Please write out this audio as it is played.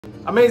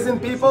Amazing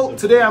people,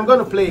 today I'm going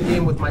to play a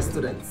game with my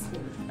students.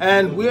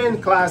 And we're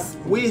in class,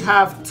 we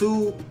have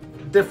two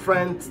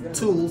different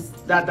tools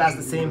that does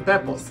the same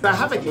purpose. I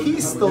have a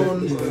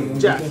Keystone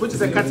jack, which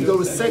is a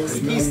category 6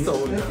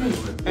 Keystone,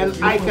 and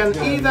I can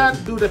either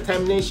do the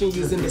termination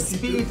using the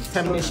speed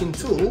termination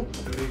tool,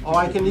 or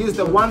I can use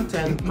the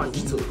 110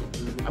 punch tool.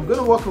 I'm going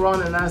to walk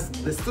around and ask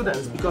the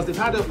students because they've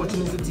had the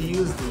opportunity to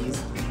use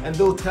these, and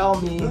they'll tell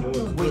me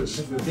which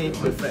they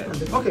prefer.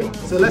 Okay,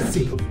 so let's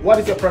see. What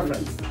is your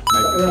preference?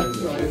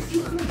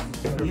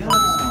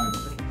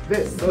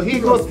 This. So he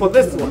goes for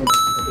this one.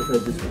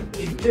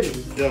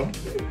 Yeah.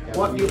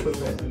 What do you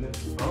prefer?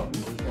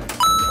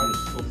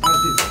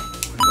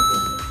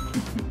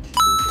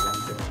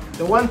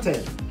 The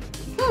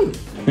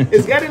 110.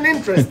 It's getting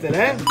interesting,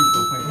 eh?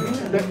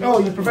 Oh,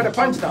 you prefer the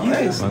punch down,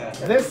 right? Yes.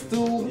 This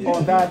tool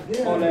or that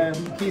on a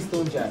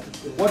Keystone jack?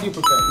 What do you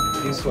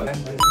prefer? This one.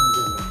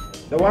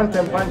 The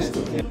 110 punch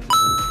tool.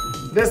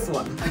 This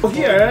one.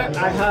 Here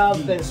I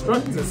have the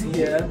instructors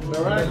here.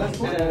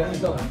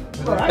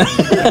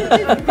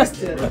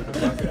 Christian.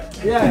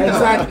 Yeah,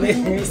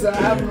 exactly. So I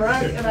have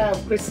Mark and I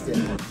have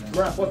Christian.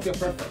 Mark, what's your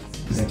preference?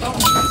 Speed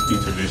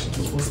termination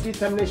tool. Speed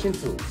termination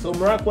tool. So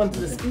Mark went to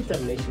the speed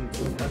termination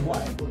tool. And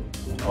why?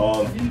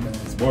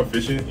 It's more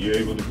efficient. You're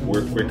able to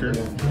work quicker,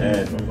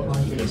 and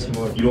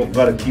you don't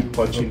gotta keep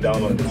punching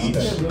down on each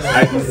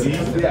IDC.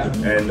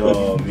 And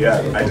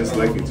yeah, I just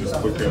like it just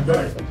quicker and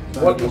better.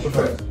 What do you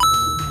prefer?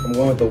 I'm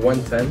going with the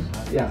 110.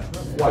 Yeah.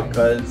 Why?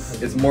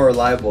 Because it's more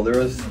reliable. There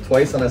was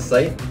twice on a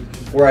site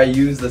where I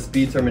used the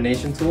speed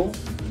termination tool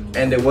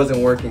and it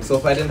wasn't working. So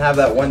if I didn't have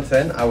that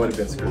 110, I would have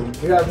been screwed.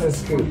 You have been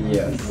screwed?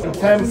 Yes. In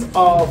terms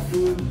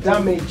of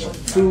damage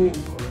to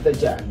the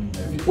jack,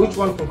 which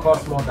one can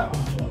cause more damage?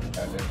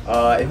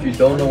 If you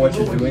don't know what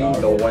you're doing,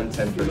 the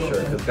 110 for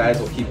sure, because guys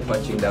will keep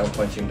punching down.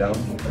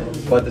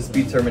 But the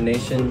speed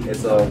termination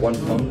is a one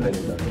pump and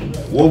you're done.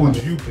 What would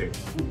you pick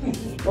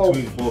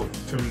between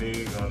both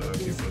terminating on a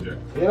Keystone jack?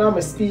 You know, I'm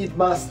a speed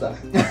master.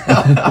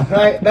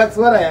 Right? That's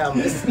what I am,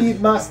 a speed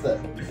master.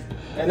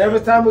 And every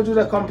time we do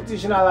the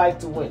competition, I like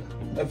to win.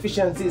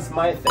 Efficiency is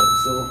my thing,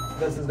 so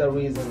this is the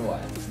reason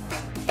why.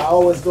 I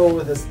always go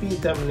with a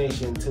speed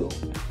termination tool.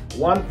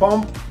 One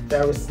pump,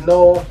 there is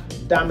no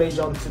damage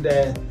onto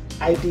the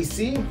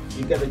IDC,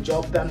 you get the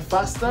job done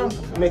faster,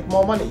 make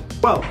more money.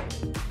 Well,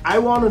 I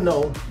want to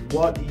know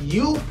what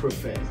you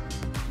prefer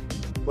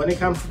when it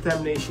comes to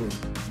termination.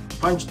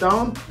 Punch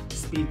down,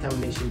 speed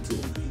termination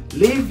tool.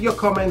 Leave your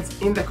comments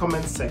in the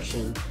comments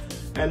section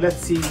and let's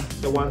see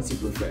the ones you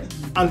prefer.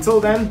 Until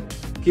then,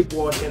 keep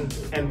watching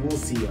and we'll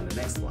see you on the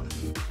next one.